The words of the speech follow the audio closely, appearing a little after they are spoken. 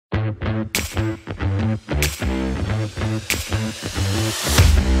Hi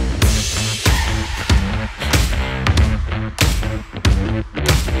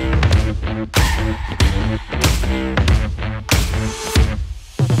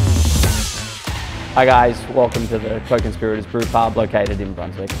guys, welcome to the Co-conspirators brew pub located in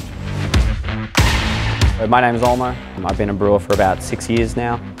Brunswick. My name is Olmo. I've been a brewer for about 6 years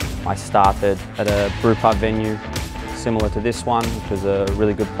now. I started at a brew pub venue similar to this one, which was a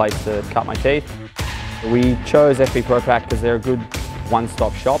really good place to cut my teeth. We chose FB ProPack because they're a good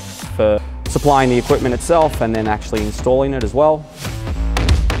one-stop shop for supplying the equipment itself and then actually installing it as well.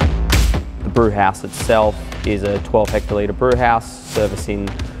 The Brewhouse itself is a 12 hectolitre brewhouse servicing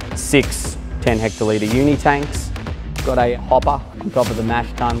 6 10 hectolitre Unitanks. Got a hopper on top of the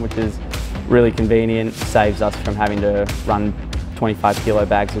mash tun, which is really convenient, saves us from having to run 25 kilo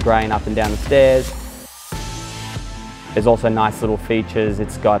bags of grain up and down the stairs. There's also nice little features.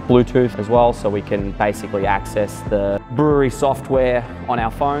 It's got Bluetooth as well, so we can basically access the brewery software on our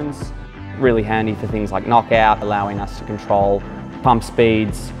phones. Really handy for things like knockout, allowing us to control pump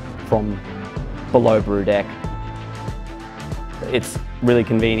speeds from below brew deck. It's really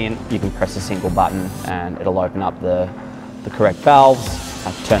convenient. You can press a single button and it'll open up the correct valves,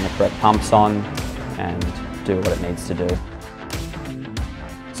 turn the correct pumps on and do what it needs to do.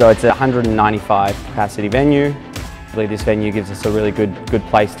 So it's a 195 capacity venue. This venue gives us a really good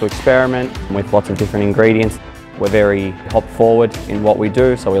place to experiment with lots of different ingredients. We're very hop forward in what we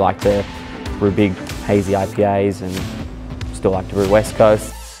do, so we like to brew big hazy IPAs and still like to brew West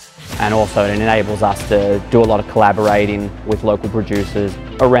Coast. And also it enables us to do a lot of collaborating with local producers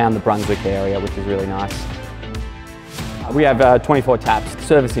around the Brunswick area, which is really nice. We have 24 taps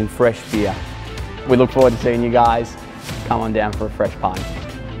servicing fresh beer. We look forward to seeing you guys. Come on down for a fresh pint.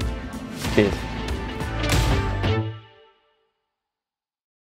 Cheers.